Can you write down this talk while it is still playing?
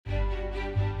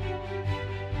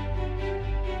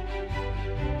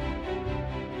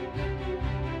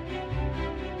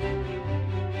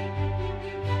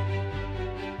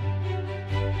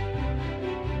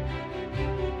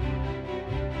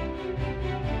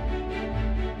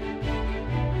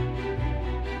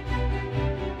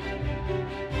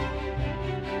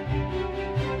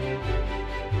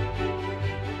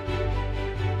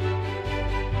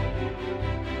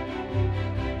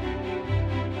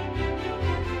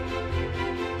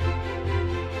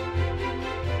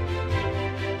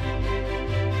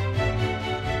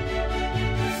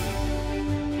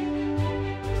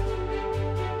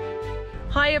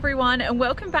G'day everyone and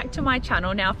welcome back to my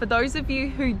channel. Now for those of you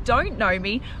who don't know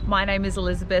me, my name is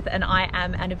Elizabeth and I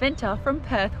am an eventer from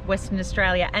Perth, Western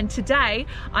Australia, and today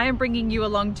I am bringing you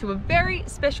along to a very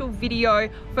special video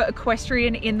for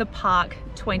Equestrian in the Park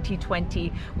 2020,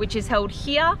 which is held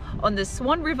here on the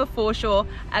Swan River foreshore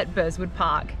at Burswood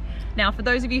Park. Now for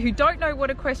those of you who don't know what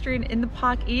Equestrian in the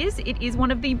Park is, it is one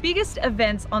of the biggest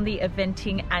events on the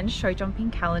eventing and show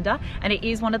jumping calendar, and it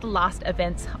is one of the last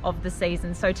events of the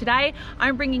season. So today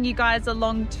I'm bringing you guys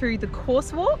along to the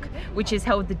course walk, which is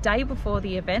held the day before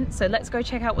the event. So let's go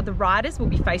check out what the riders will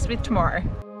be faced with tomorrow.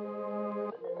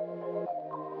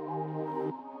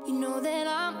 You know that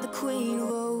I'm the queen of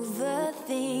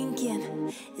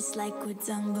overthinking. It's like we're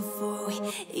done before we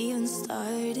even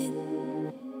started.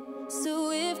 So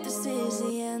if this is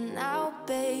the end now,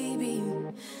 baby,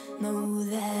 know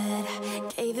that I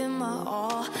gave it my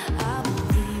all. I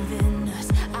believe in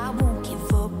us, I won't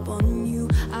give up on you.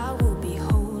 I will be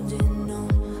holding on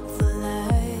for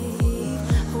life.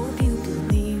 Hope you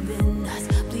believe in us,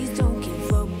 please don't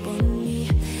give up on me.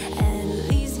 At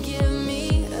least give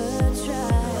me a try.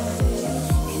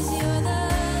 'Cause you're the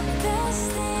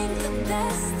best thing, the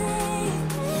best thing.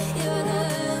 You're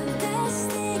the best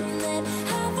thing that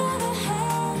I've ever had.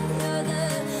 You're the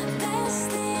best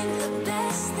thing, the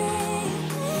best thing.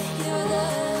 You're the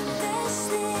best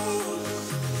thing.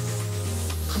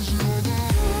 'Cause you're the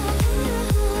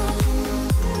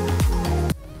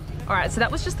Alright, so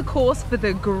that was just the course for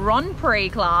the Grand Prix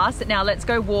class. Now let's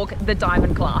go walk the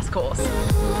Diamond class course.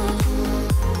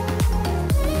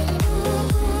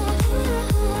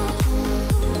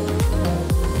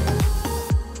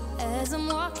 As I'm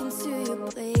walking to your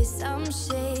place, I'm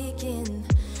shaking.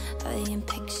 I am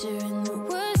picturing the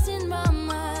worst in my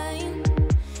mind.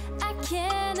 I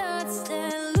cannot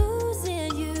stand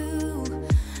losing you.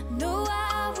 No,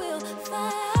 I will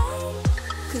fight.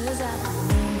 'Cause I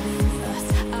believe in us,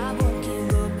 I won't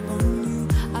give up on you.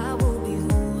 I will be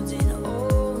holding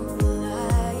on for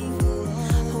life.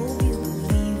 Hope you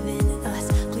believe in us,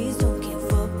 please don't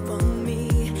give up on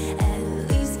me. At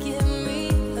least give me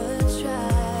a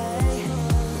try.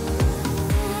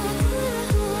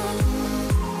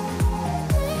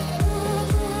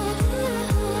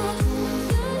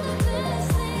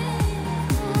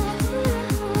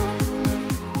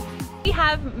 We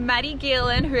have Maddie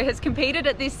Gillen, who has competed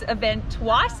at this event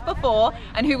twice before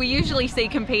and who we usually see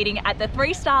competing at the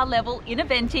 3-star level in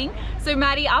eventing. So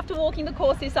Maddie, after walking the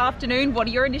course this afternoon, what are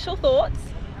your initial thoughts?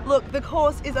 Look, the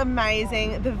course is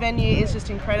amazing. The venue is just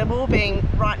incredible, being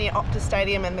right near Optus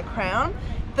Stadium and the Crown.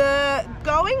 The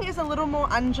going is a little more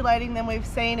undulating than we've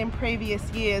seen in previous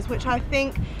years, which I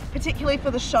think, particularly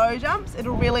for the show jumps,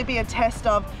 it'll really be a test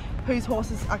of whose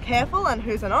horses are careful and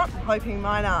whose are not, hoping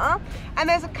mine are. And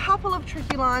there's a couple of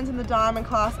tricky lines in the Diamond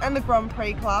class and the Grand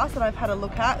Prix class that I've had a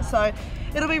look at, so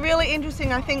it'll be really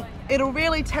interesting. I think it'll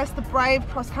really test the brave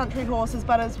cross-country horses,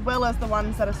 but as well as the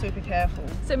ones that are super careful.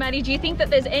 So Maddie, do you think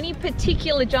that there's any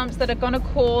particular jumps that are going to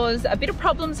cause a bit of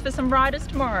problems for some riders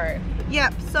tomorrow?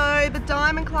 Yep, so the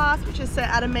Diamond class, which is set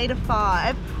at 1.5 meters,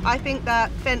 I think that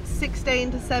fence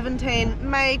 16 to 17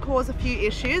 may cause a few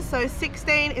issues. So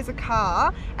 16 is a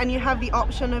car, and you have the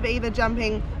option of either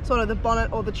jumping sort of the bonnet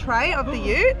or the tray of the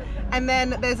ute, and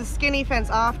then there's a skinny fence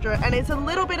after it, and it's a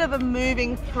little bit of a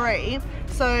moving three.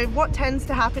 So what tends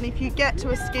to happen if you get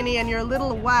to a skinny and you're a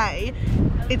little away,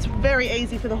 it's very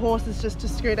easy for the horses just to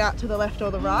scoot out to the left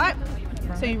or the right.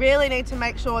 So you really need to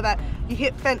make sure that you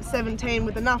hit fence 17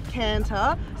 with enough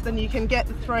canter, so then you can get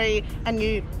the three and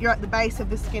you're at the base of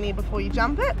the skinny before you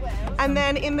jump it. And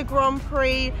then in the Grand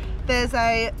Prix, there's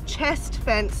a chest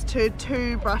fence to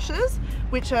 2 brushes,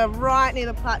 which are right near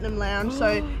the Platinum Lounge.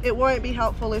 So it won't be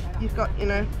helpful if you've got, you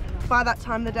know, by that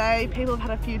time of the day, people have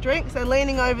had a few drinks, they're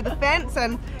leaning over the fence,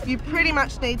 and you pretty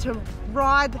much need to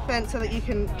ride the fence so that you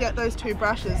can get those 2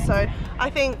 brushes. So I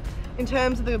think in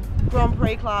terms of the Grand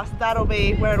Prix class, that'll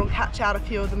be where it'll catch out a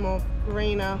few of the more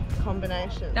greener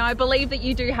combinations. Now I believe that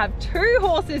you do have 2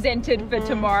 horses entered for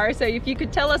tomorrow, so if you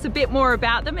could tell us a bit more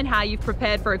about them and how you've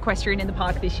prepared for Equestrian in the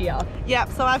Park this year.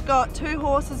 Yep, so I've got 2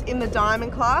 horses in the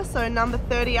Diamond class, so number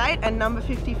 38 and number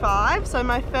 55. So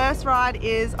my first ride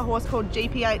is a horse called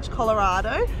GPH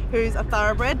Colorado, who's a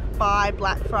thoroughbred by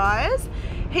Blackfriars.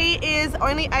 He is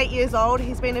only 8 years old.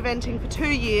 He's been eventing for 2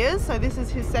 years, so this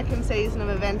is his 2nd season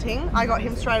of eventing. I got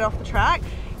him straight off the track.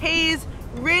 He's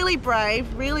really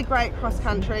brave, really great cross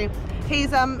country.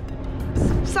 He's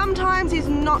sometimes he's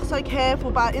not so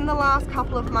careful, but in the last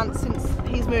couple of months since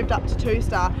he's moved up to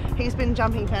 2-star, he's been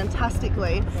jumping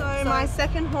fantastically. So my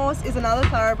second horse is another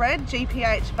thoroughbred,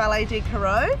 GPH Valet de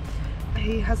Carreau.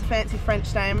 He has a fancy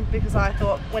French name because I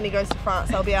thought when he goes to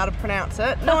France I'll be able to pronounce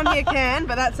it. No one here can,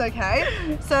 but that's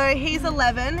okay. So he's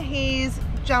 11, he's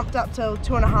jumped up to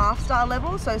 2.5-star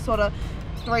level, so sort of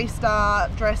 3-star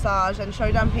dressage and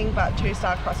show jumping, but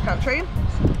 2-star cross country.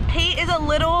 He is a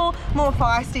little more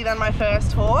feisty than my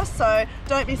first horse, so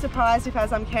don't be surprised if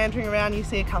as I'm cantering around you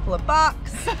see a couple of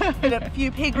bucks and a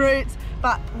few pig roots,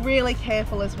 but really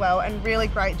careful as well and really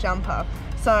great jumper.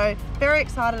 So very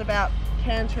excited about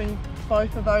cantering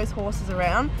both of those horses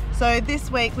around. So this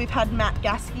week we've had Matt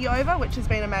Gasky over, which has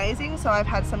been amazing. So I've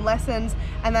had some lessons,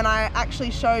 and then I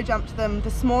actually show jumped them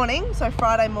this morning, so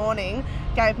Friday morning,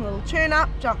 gave them a little tune up,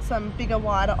 jumped some bigger,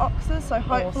 wider oxes, so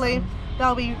hopefully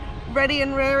they'll be ready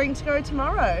and raring to go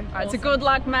tomorrow. All right, so good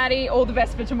luck, Maddie. All the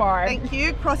best for tomorrow. Thank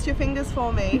you. Cross your fingers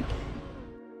for me.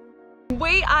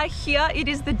 We are here. It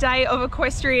is the day of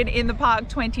Equestrian in the Park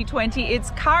 2020.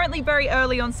 It's currently very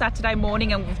early on Saturday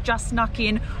morning, and we've just snuck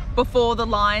in before the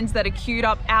lines that are queued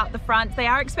up out the front. They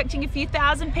are expecting a few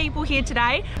thousand people here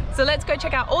today. So let's go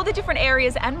check out all the different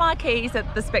areas and marquees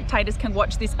that the spectators can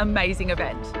watch this amazing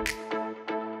event.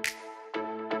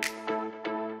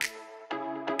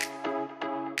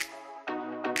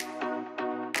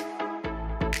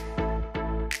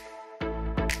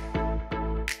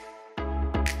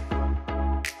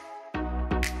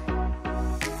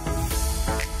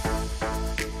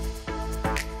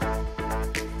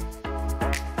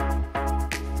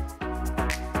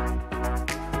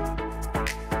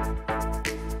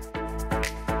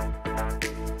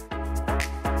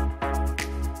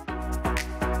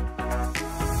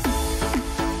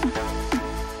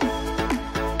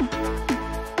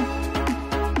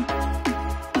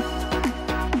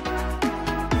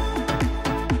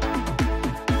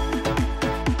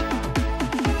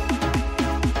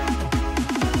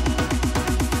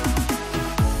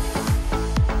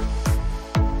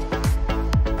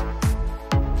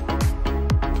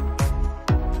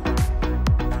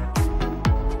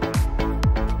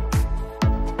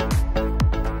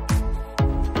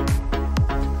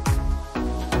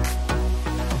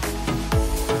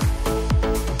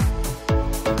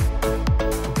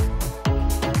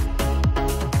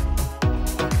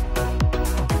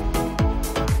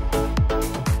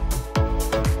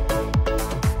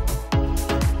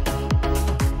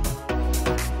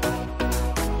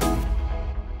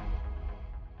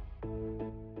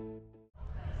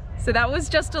 So that was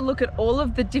just a look at all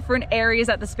of the different areas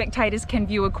that the spectators can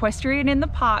view equestrian in the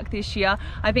park this year.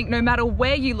 I think no matter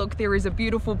where you look, there is a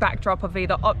beautiful backdrop of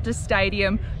either Optus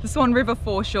Stadium, the Swan River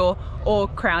foreshore, or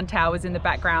Crown Towers in the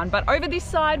background. But over this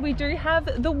side, we do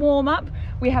have the warm-up.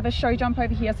 We have a show jump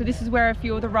over here. So this is where a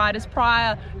few of the riders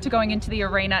prior to going into the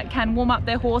arena can warm up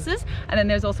their horses. And then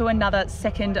there's also another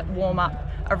second warm-up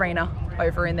arena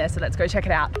over in there. So let's go check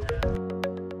it out.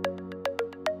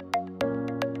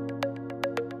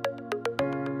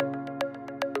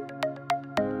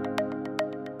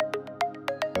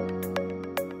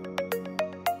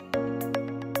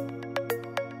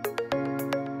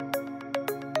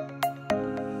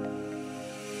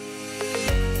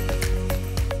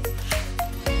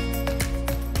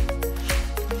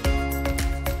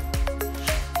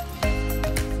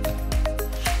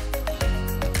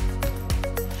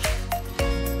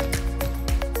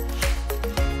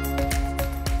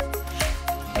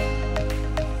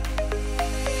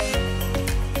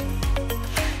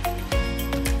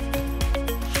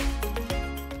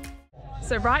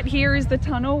 So right here is the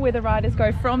tunnel where the riders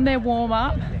go from their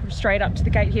warm-up straight up to the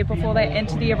gate here before they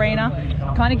enter the arena.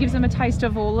 Kind of gives them a taste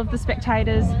of all of the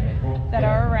spectators that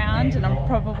are around, and I'm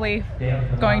probably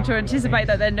going to anticipate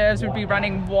that their nerves would be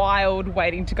running wild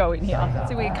waiting to go in here.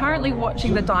 So we're currently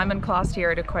watching the Diamond class here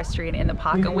at Equestrian in the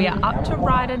Park, and we are up to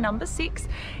rider number 6.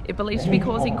 It believes to be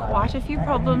causing quite a few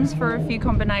problems for a few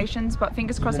combinations, but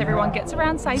fingers crossed everyone gets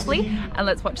around safely, and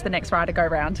let's watch the next rider go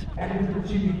round.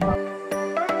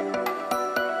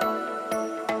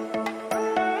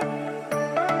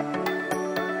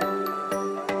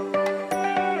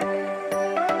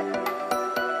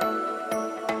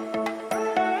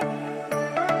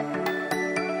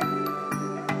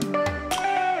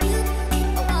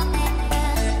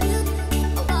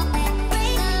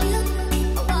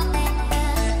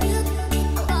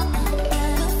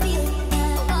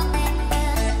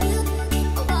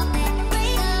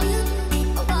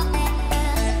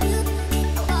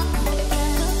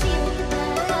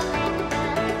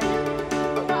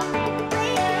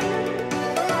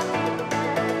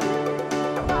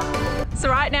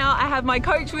 have my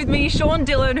coach with me, Sean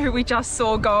Dillon, who we just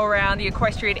saw go around the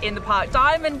Equestrian in the Park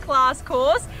Diamond class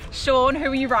course. Sean,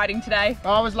 who are you riding today?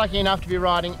 I was lucky enough to be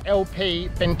riding LP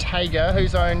Bentayga,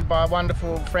 who's owned by a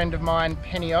wonderful friend of mine,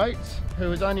 Penny Oates, who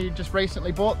has only just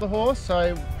recently bought the horse.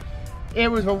 So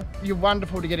it was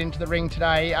wonderful to get into the ring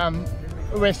today.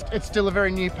 It's still a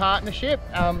very new partnership.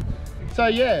 So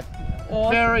yeah.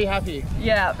 Awesome. Very happy.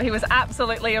 Yeah, he was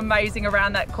absolutely amazing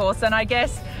around that course. And I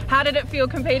guess, how did it feel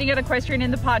competing at Equestrian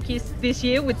in the Park this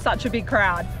year with such a big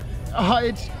crowd?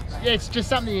 Oh, it's just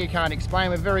something you can't explain.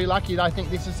 We're very lucky. I think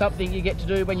this is something you get to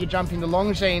do when you're jumping the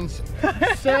Longines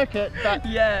circuit. But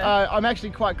yeah, I'm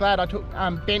actually quite glad I took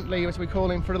Bentley, as we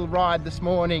call him, for a little ride this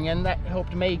morning, and that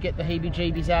helped me get the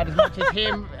heebie-jeebies out as much as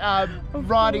him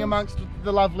riding amongst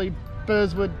the lovely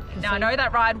Burswood. Now I know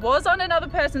that ride was on another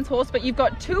person's horse, but you've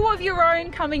got two of your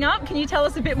own coming up. Can you tell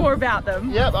us a bit more about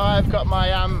them? Yep, I've got my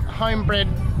homebred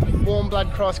warm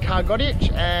blood cross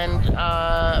Cargodich and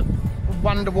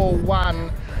Wonderwall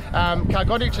 1.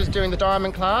 Cargodich is doing the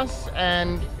diamond class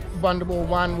and Wonderwall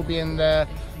 1 will be in the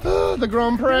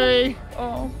Grand Prix.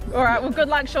 Oh, all right, well good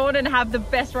luck Sean and have the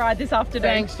best ride this afternoon.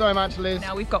 Thanks so much, Liz.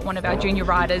 Now we've got one of our junior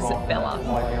riders, Bella.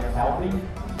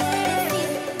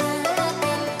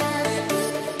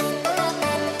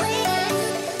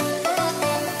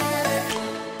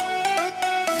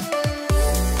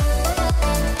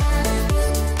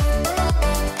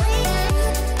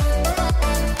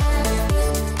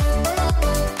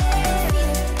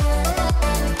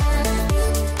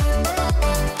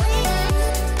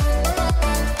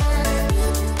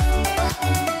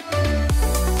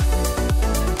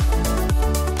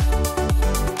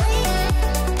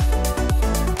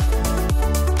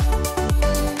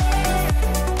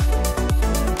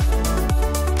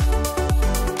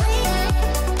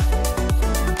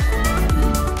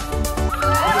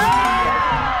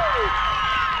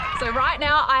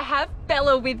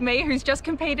 Bella with me, who's just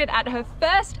competed at her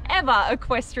first ever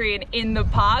Equestrian in the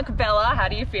Park. Bella, how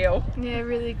do you feel? Yeah,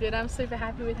 really good. I'm super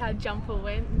happy with how Jumper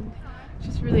went. And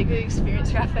just really good experience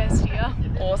for our first year.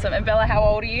 Awesome. And Bella, how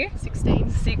old are you? 16.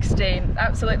 16.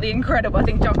 Absolutely incredible. I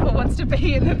think Jumper wants to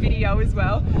be in the video as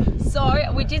well. So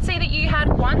we did see that you had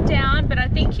one down, but I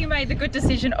think you made the good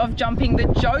decision of jumping the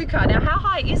Joker. Now, how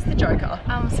high is the Joker?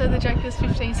 So the Joker is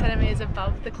 15 centimeters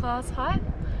above the class height.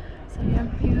 So yeah,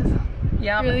 he was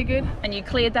really good. And you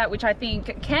cleared that, which I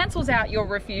think cancels out your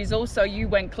refusal, so you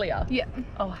went clear. Yeah.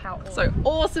 Oh, how awesome. So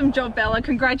awesome job, Bella.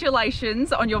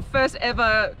 Congratulations on your first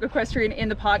ever Equestrian in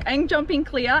the Park and jumping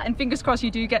clear, and fingers crossed you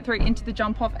do get through into the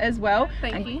jump off as well.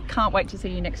 Thank you. Can't wait to see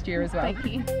you next year as well. Thank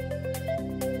you.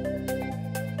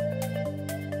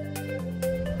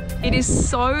 It is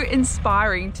so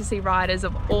inspiring to see riders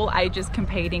of all ages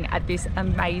competing at this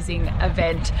amazing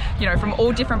event, you know, from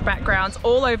all different backgrounds,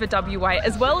 all over WA,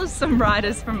 as well as some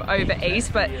riders from over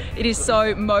east. But it is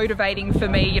so motivating for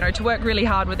me, you know, to work really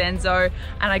hard with Enzo,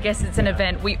 and I guess it's an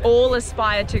event we all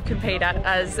aspire to compete at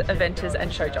as eventers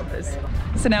and show jumpers.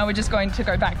 So now we're just going to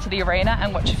go back to the arena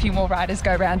and watch a few more riders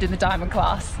go around in the diamond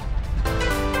class.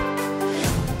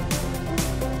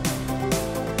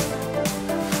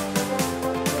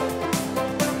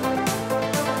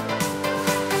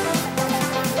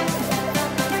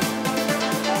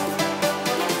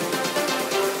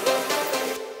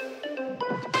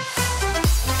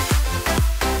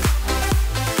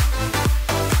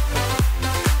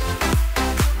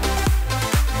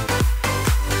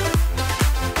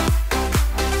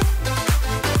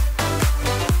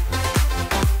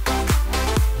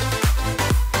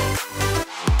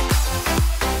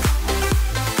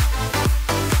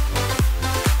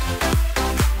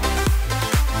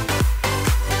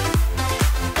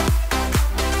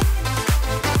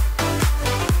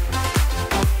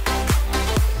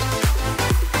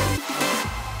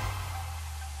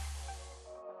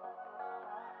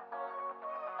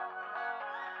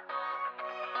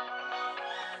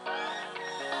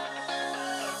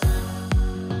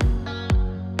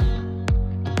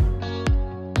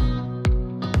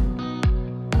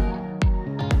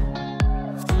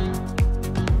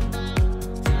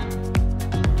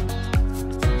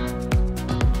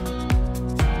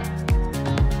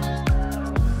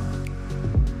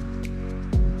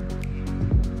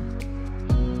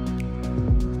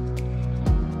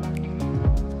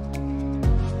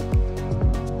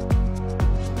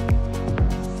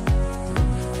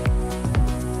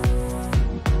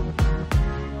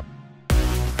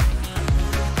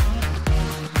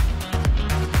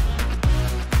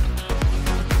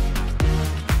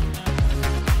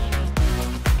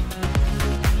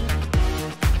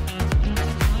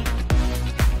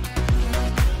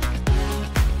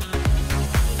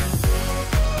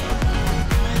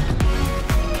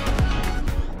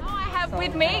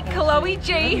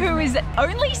 G, who is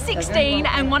only 16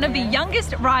 and one of the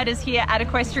youngest riders here at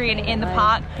Equestrian in the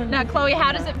park. Now, Chloe,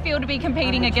 how does it feel to be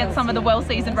competing against some of the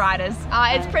well-seasoned riders?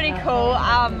 It's pretty cool.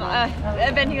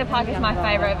 Eventing the park is my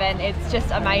favourite event. It's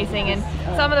just amazing, and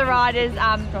some of the riders,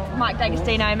 Mike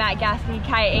D'Agostino, Matt Gaffney,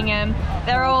 Kate Ingham,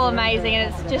 they're all amazing,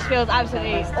 and it just feels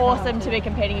absolutely awesome to be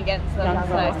competing against them.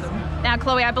 So. Now,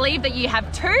 Chloe, I believe that you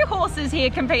have 2 horses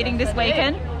here competing this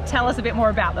weekend. Tell us a bit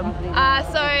more about them.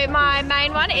 So my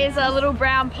main one is a little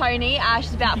brown pony.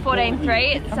 She's about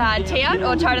 14.3. It's Tia,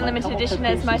 or Total Limited Edition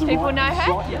as most people know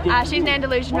her. She's an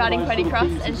Andalusian riding pony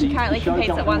cross, and she currently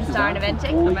competes at 1 star in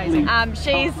eventing. Amazing.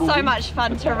 She's so much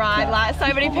fun to ride. Like,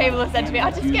 so many people have said to me,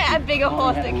 I just get a bigger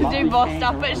horse that can do more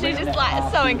stuff, but she's just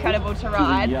like so incredible to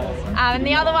ride. And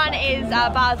the other one is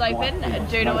Bars Open,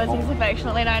 Doodle as he's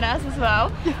affectionately known as well.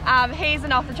 He's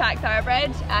an off-the-track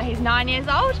thoroughbred. He's 9 years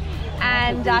old.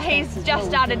 And he's just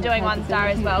started doing 1 star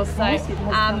as well, so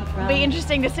be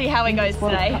interesting to see how he goes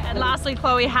today. And lastly,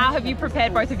 Chloe, how have you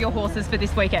prepared both of your horses for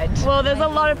this weekend? Well, there's a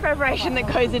lot of preparation that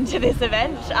goes into this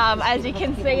event. As you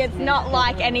can see, it's not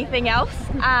like anything else.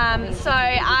 So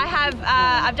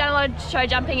I've done a lot of show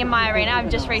jumping in my arena.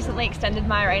 I've just recently extended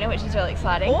my arena, which is really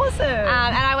exciting. Awesome.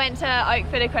 And I went to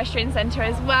Oakford Equestrian Centre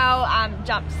as well,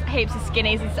 jumped heaps of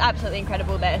skinnies. It's absolutely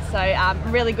incredible there, so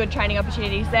really good training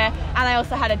opportunities there. And I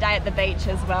also had a day at the beach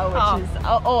as well, which is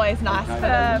always nice for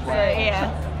them. So,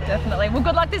 yeah, definitely. Well,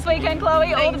 good luck this weekend,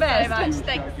 Chloe. All the best. Thanks so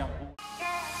much. Thanks.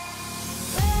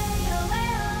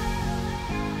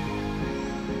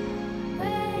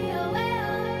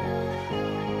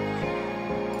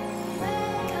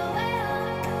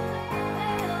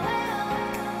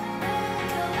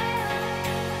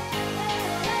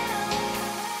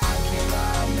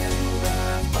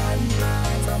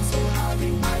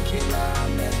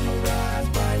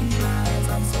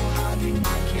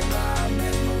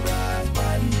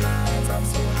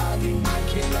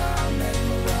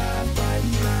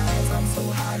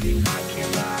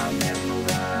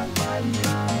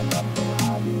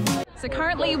 So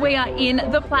currently we are in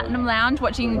the Platinum Lounge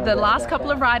watching the last couple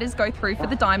of riders go through for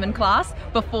the Diamond class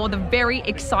before the very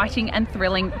exciting and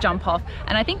thrilling jump off.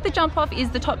 And I think the jump off is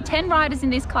the top 10 riders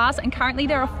in this class, and currently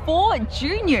there are 4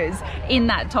 juniors in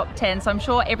that top 10. So I'm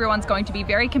sure everyone's going to be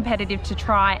very competitive to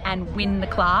try and win the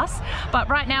class. But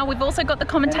right now we've also got the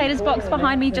commentators box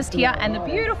behind me just here and the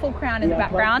beautiful crown in the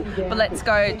background. But let's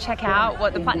go check out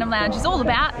what the Platinum Lounge is all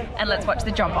about, and let's watch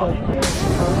the jump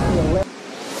off.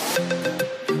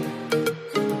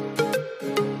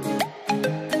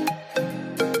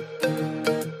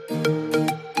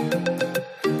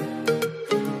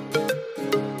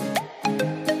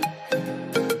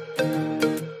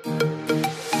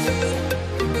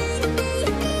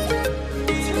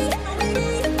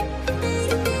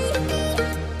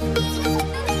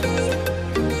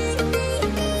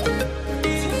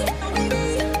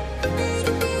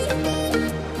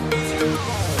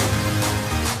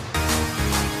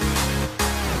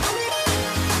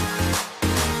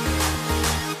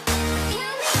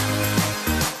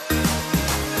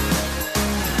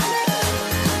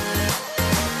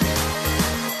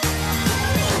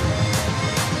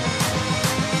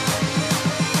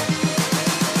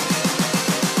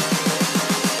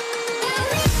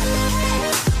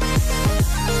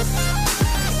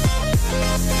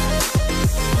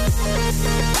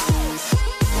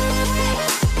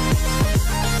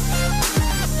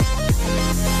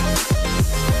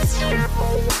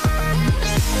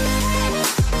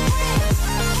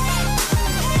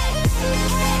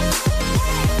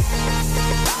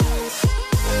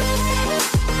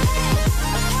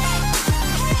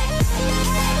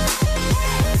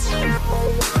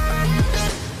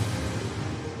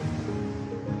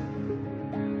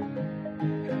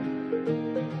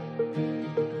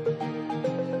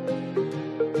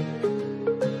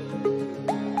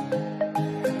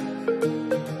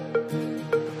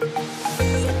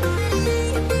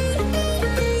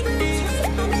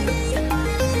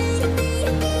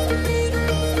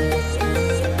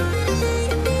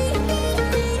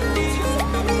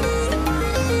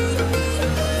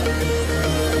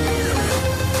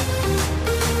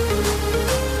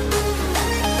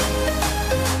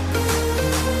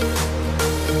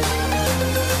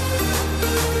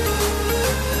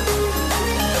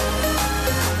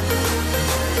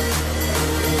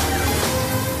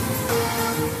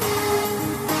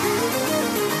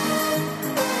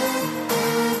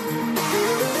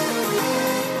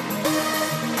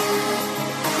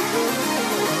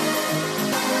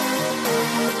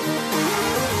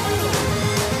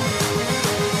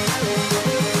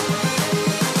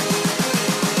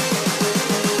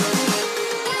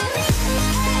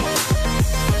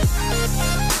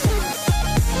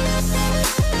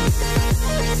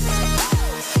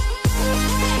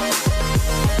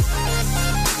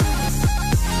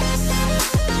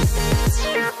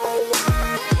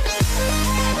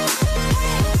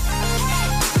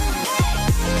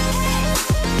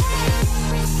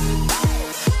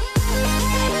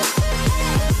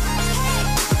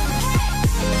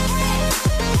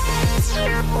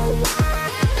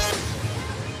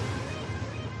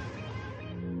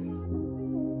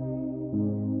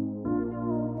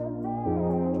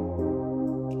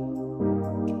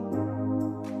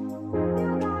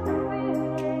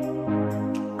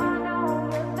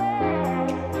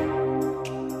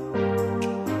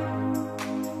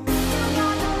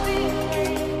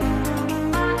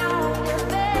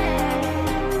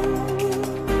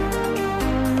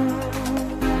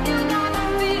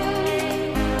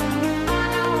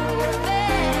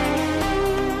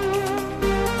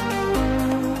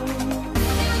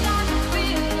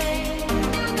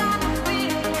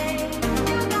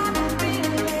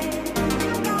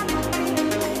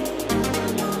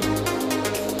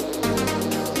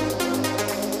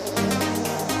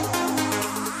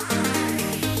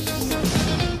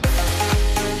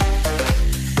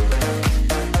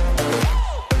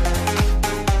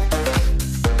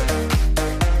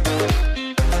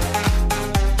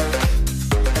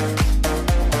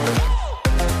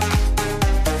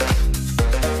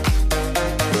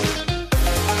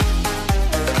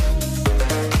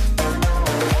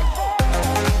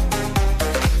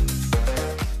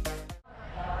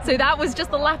 So that was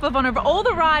just the lap of honour of all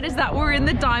the riders that were in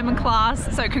the diamond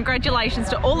class. So congratulations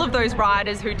to all of those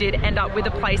riders who did end up with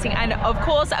a placing. And of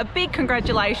course, a big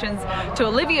congratulations to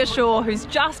Olivia Shaw, who's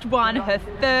just won her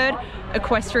 3rd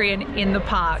equestrian in the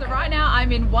park. So right now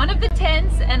I'm in one of the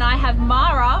tents and I have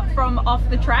Mara from Off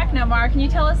the Track. Now Mara, can you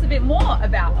tell us a bit more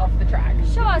about Off the Track?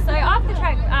 Sure, so Off the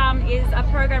Track is a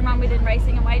program run within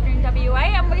Racing and Wagering WA,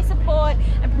 and we support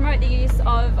and promote the use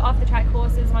of off the track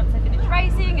horses once they finish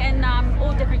racing, and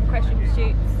all different equestrian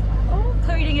pursuits,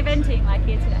 including eventing like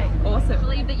here today. Awesome. I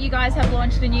believe that you guys have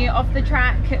launched a new Off the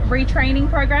Track retraining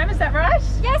program, is that right?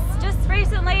 Yes, just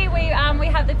recently we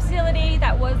have the facility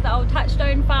that was the old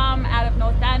Touchstone farm out of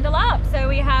North Dandalup. So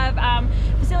we have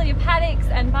facility of paddocks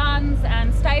and barns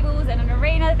and stables and an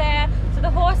arena there. So the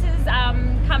horses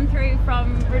come through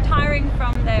from retiring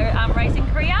from their racing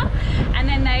career, and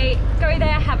then they go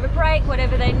there, have a break,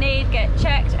 whatever they need, get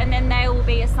checked, and then they will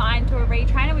be assigned to a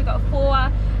retrainer. We've got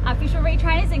 4 official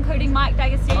retrainers, including Mike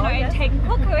D'Agostino and Tegan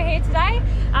Cook, who are here today,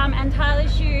 and Tyler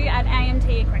Shue at AMT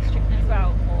Equestrian as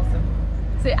well. Awesome.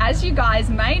 So as you guys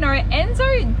may know,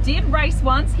 Enzo did race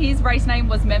once. His race name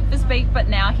was Memphis Beat, but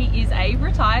now he is a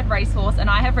retired racehorse, and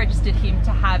I have registered him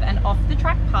to have an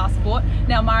off-the-track passport.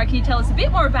 Now Mara, can you tell us a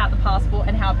bit more about the passport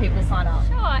and how people sign up?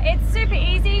 Sure, it's super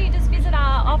easy. You just visit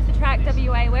our Off the Track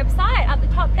WA website. At the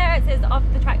top there it says Off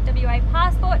the Track WA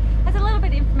passport. There's a little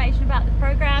bit of information about the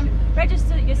program.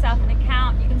 Register yourself an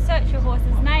account. You can search your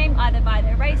horse's name either by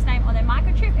their race name or their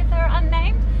microchip if they're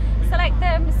unnamed. Select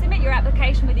them, submit your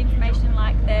application with information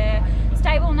like their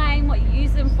stable name, what you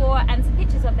use them for, and some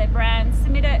pictures of their brand.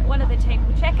 Submit it, one of the team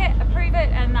will check it, approve it,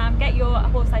 and get your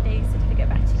horse ID certificate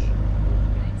back to you.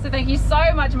 So thank you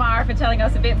so much, Mara, for telling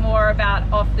us a bit more about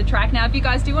Off the Track. Now, if you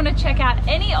guys do want to check out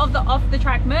any of the Off the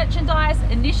Track merchandise,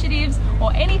 initiatives,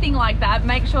 or anything like that,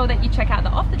 make sure that you check out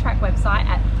the Off the Track website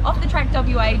at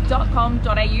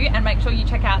offthetrackwa.com.au, and make sure you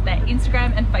check out their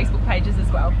Instagram and Facebook pages as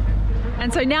well.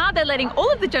 And so now they're letting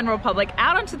all of the general public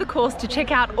out onto the course to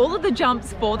check out all of the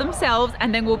jumps for themselves,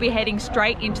 and then we'll be heading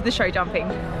straight into the show jumping.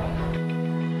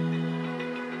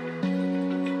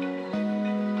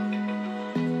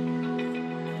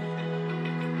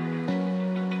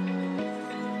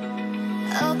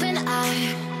 Open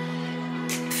eye,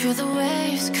 feel the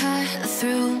waves cut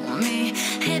through me,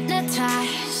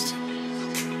 hypnotized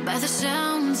by the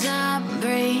sounds I'm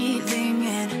breathing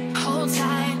in. Hold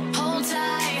tight, hold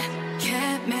tight,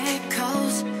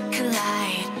 chemicals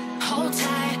collide. Hold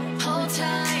tight, hold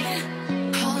tight,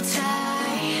 hold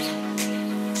tight.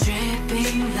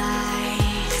 Dripping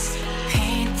lights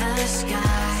paint the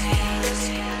skies,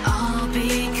 all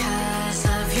because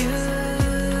of you.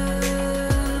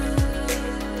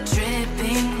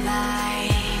 Dripping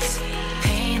lights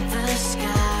paint the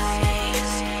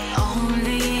skies,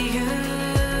 only you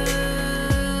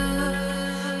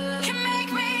can make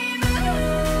me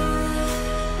move.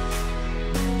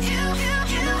 You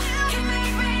can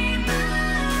make me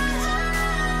move.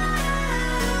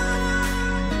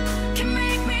 Can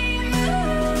make me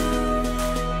move.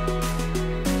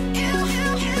 You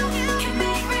can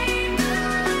make me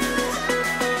move.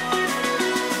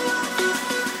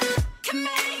 Can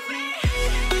make me.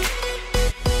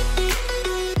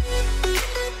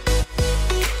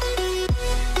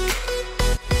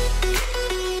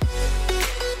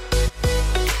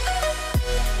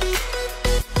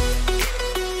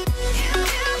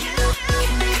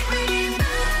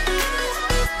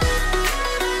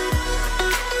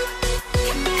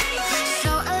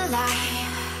 So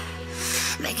alive,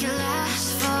 make it last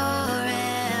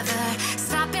forever.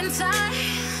 Stop in time,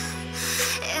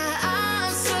 yeah,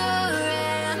 I'm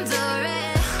surrendering.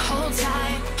 Hold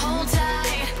tight,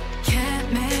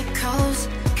 chemicals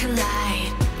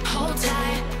collide. Hold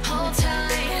tight, hold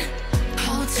tight,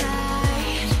 hold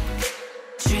tight.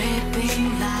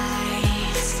 Dripping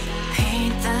lights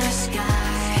paint the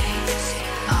skies,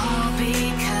 all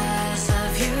because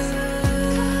of you.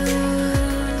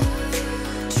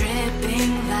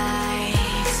 Dripping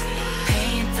lights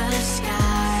paint the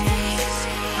skies,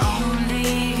 only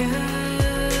you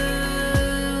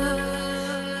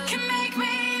can make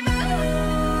me move.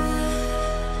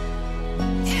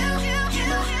 You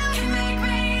can make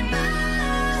me move.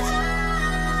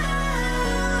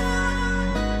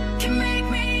 Can make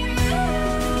me move.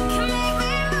 Can make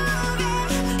me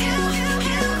move. You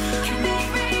can make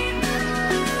me move.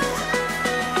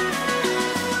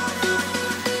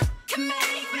 Can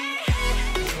make me.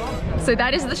 So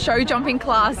that is the show jumping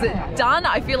class done.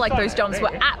 I feel like those jumps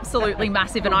were absolutely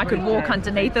massive and I could walk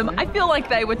underneath them. I feel like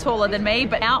they were taller than me,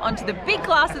 but now onto the big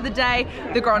class of the day,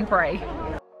 the Grand Prix.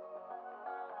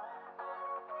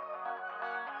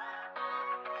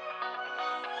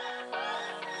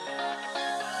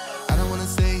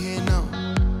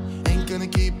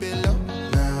 gonna keep it low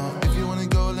now. If you wanna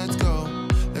go, let's go.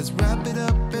 Let's wrap it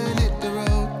up and hit the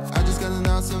road. I just got an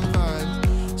awesome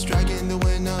vibe, striking the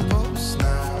winner post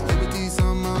now. Liberty's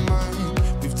on my mind.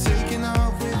 We've taken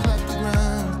off, we've left the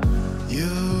ground. You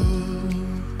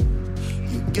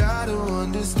gotta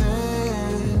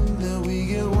understand that we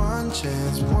get one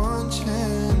chance, one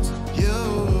chance. You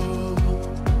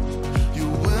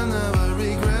will never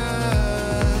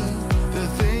regret the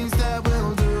things that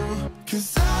we'll do.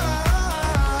 'Cause I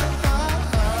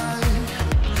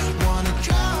wanna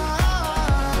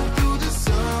drive through the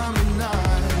summer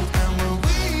night. And when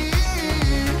we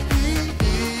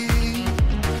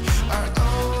are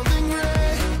old and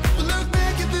gray, we'll look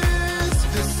back at this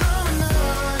summer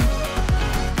night.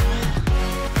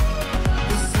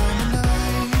 This summer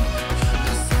night,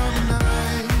 this summer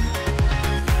night.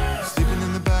 Sleeping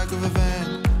in the back of a van,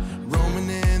 roaming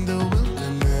in the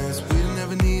wilderness. We don't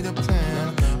ever need a plan.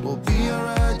 We'll be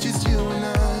alright, just you and I.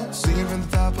 Singing from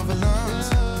the top of our lungs,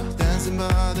 dancing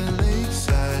by the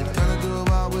lakeside. Gonna do it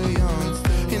while we're young.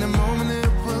 In a moment it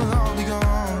will all be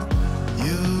gone.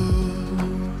 You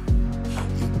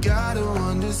gotta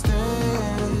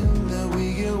understand that we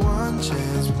get one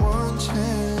chance, one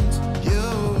chance.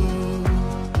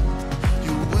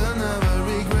 You will never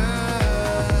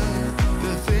regret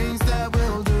the things that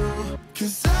we'll do.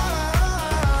 'Cause I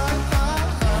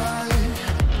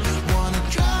wanna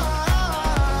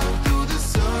drive through the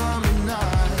summer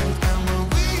night. And when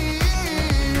we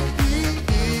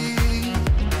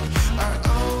are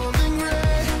old and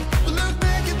gray, we'll look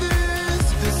back at this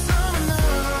summer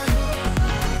night.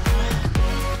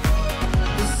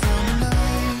 This summer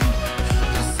night,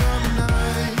 this summer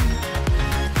night.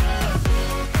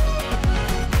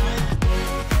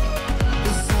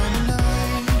 This summer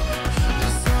night,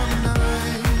 this summer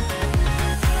night.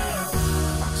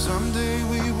 Someday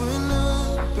we will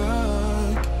look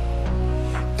back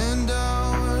and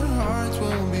our hearts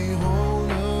will be whole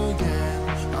again.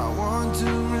 I want to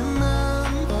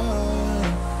remember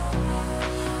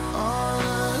all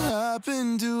that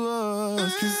happened to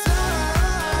us. 'Cause I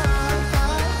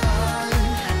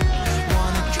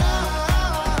wanna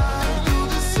drive through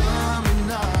the summer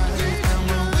night. And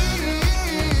when we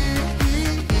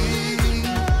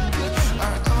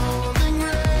are old and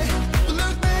gray, we'll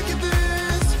look back at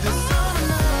this summer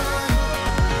night.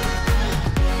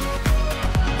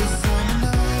 This summer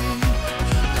night,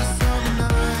 this summer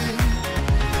night.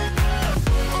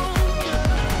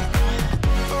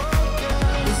 Oh yeah,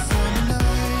 this summer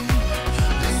night,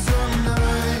 this summer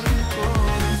night, oh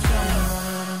this summer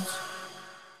night.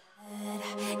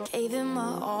 Gave it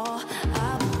my all, I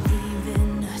believe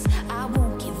in us. I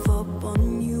won't give up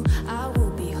on you. I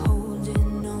will be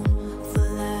holding on for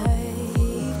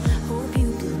life. Hope you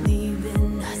believe in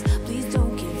us. Please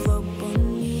don't give up on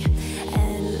me.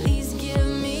 At least give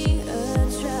me a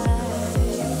try.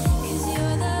 'Cause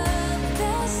you're the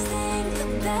best thing, the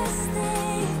best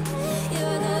thing.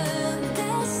 You're the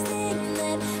best thing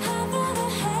that I've ever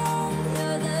had.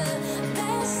 You're the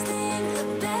best thing, the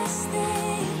best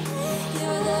thing.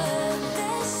 You're the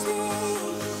best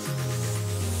thing.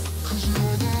 'Cause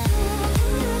you're the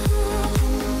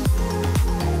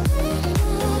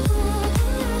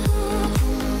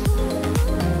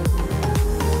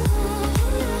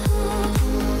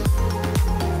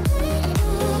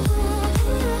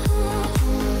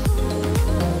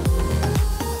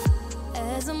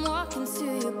As I'm walking to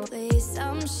your place,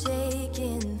 I'm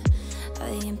shaking. I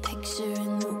am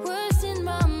picturing the words in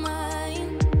my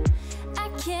mind. I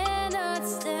cannot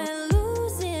stand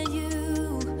losing you.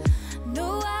 No,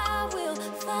 I will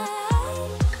fight.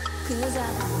 'Cause I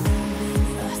believe in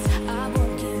us. I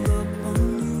won't give up on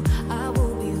you. I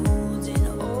will be holding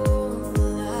on for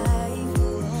life.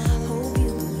 Hope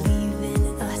you believe in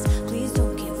us. Please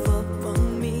don't give up on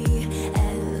me.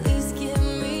 At least give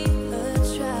me a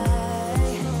try.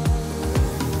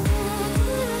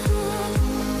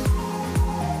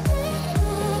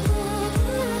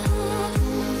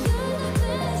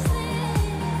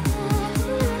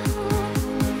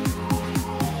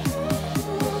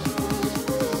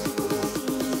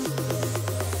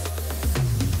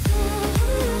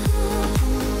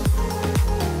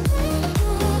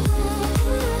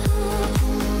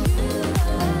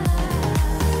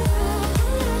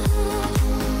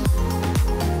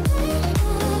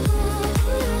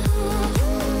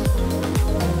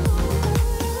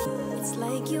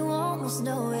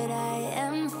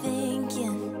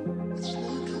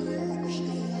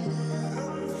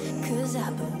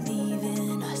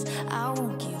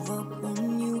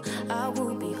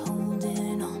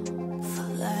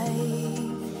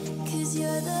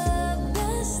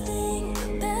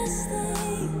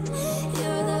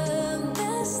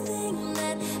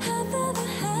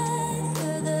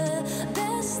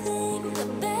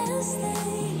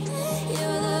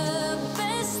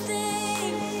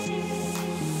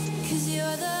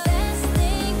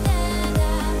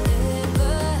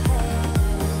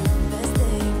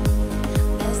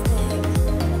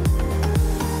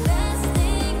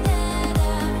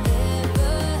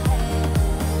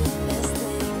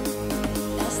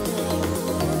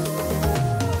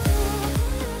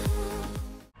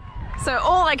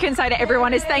 I can say to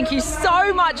everyone is thank you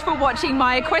so much for watching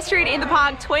my Equestrian in the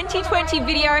Park 2020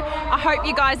 video. I hope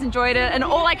you guys enjoyed it, and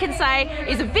all I can say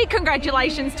is a big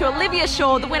congratulations to Olivia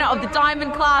Shaw, the winner of the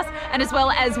Diamond class, and as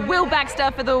well as Will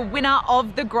Baxter for the winner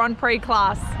of the Grand Prix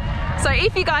class. So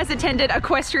if you guys attended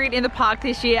Equestrian in the Park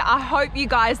this year, I hope you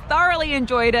guys thoroughly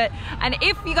enjoyed it. And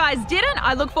if you guys didn't,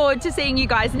 I look forward to seeing you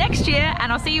guys next year,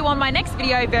 and I'll see you on my next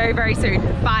video very, very soon.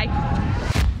 Bye.